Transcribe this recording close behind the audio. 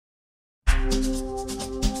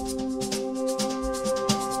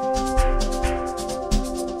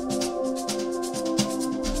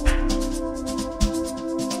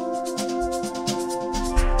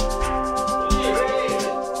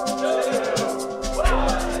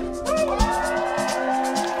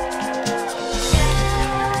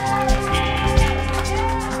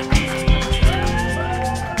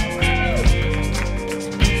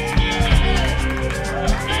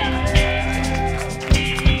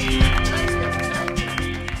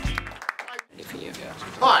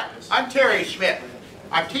Hi, I'm Terry Schmidt.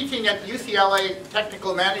 I'm teaching at the UCLA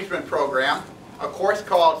Technical Management Program, a course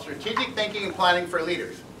called Strategic Thinking and Planning for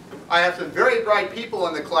Leaders. I have some very bright people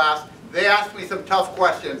in the class. They asked me some tough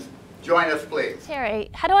questions. Join us, please.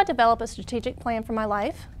 Terry, how do I develop a strategic plan for my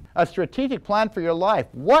life? A strategic plan for your life.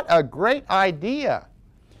 What a great idea.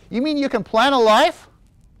 You mean you can plan a life?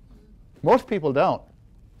 Most people don't.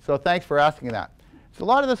 So thanks for asking that. It's a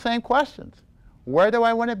lot of the same questions. Where do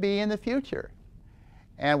I want to be in the future?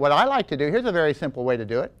 And what I like to do, here's a very simple way to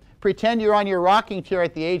do it. Pretend you're on your rocking chair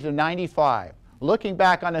at the age of 95, looking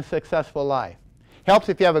back on a successful life. Helps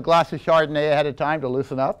if you have a glass of Chardonnay ahead of time to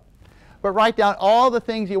loosen up. But write down all the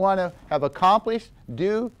things you want to have accomplished,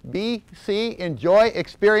 do, be, see, enjoy,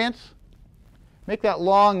 experience. Make that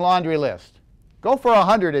long laundry list. Go for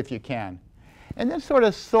 100 if you can. And then sort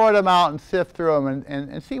of sort them out and sift through them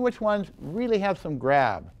and see which ones really have some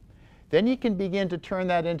grab. Then you can begin to turn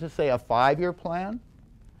that into, say, a 5-year plan,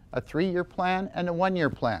 a 3-year plan, and a 1-year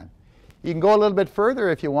plan. You can go a little bit further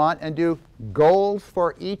if you want and do goals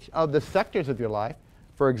for each of the sectors of your life.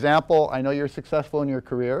 For example, I know you're successful in your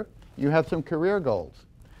career. You have some career goals.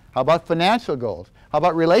 How about financial goals? How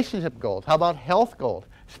about relationship goals? How about health goals?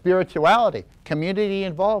 Spirituality, community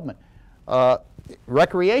involvement,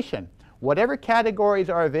 recreation. Whatever categories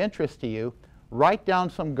are of interest to you, write down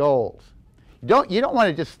some goals. You don't want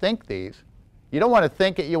to just think these. You don't want to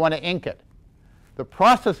think it, you want to ink it. The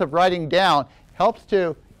process of writing down helps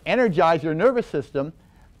to energize your nervous system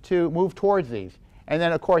to move towards these. And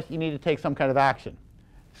then, of course, you need to take some kind of action.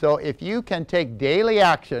 So if you can take daily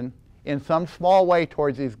action in some small way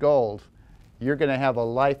towards these goals, you're going to have a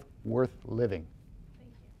life worth living.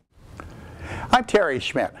 I'm Terry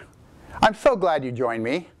Schmidt. I'm so glad you joined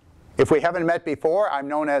me. If we haven't met before, I'm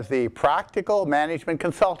known as the Practical Management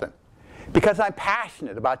Consultant because I'm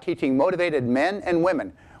passionate about teaching motivated men and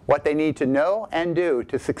women what they need to know and do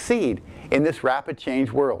to succeed in this rapid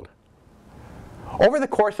change world. Over the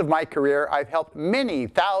course of my career, I've helped many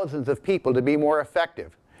thousands of people to be more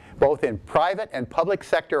effective, both in private and public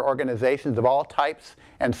sector organizations of all types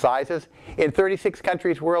and sizes in 36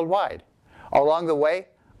 countries worldwide. Along the way,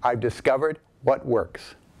 I've discovered what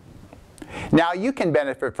works. Now you can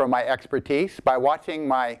benefit from my expertise by watching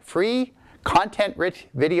my free, content-rich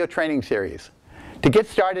video training series. To get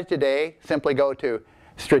started today, simply go to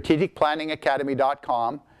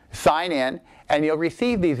strategicplanningacademy.com, sign in, and you'll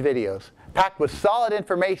receive these videos packed with solid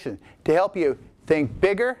information to help you think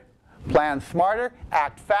bigger, plan smarter,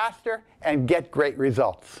 act faster, and get great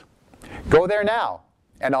results. Go there now,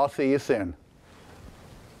 and I'll see you soon.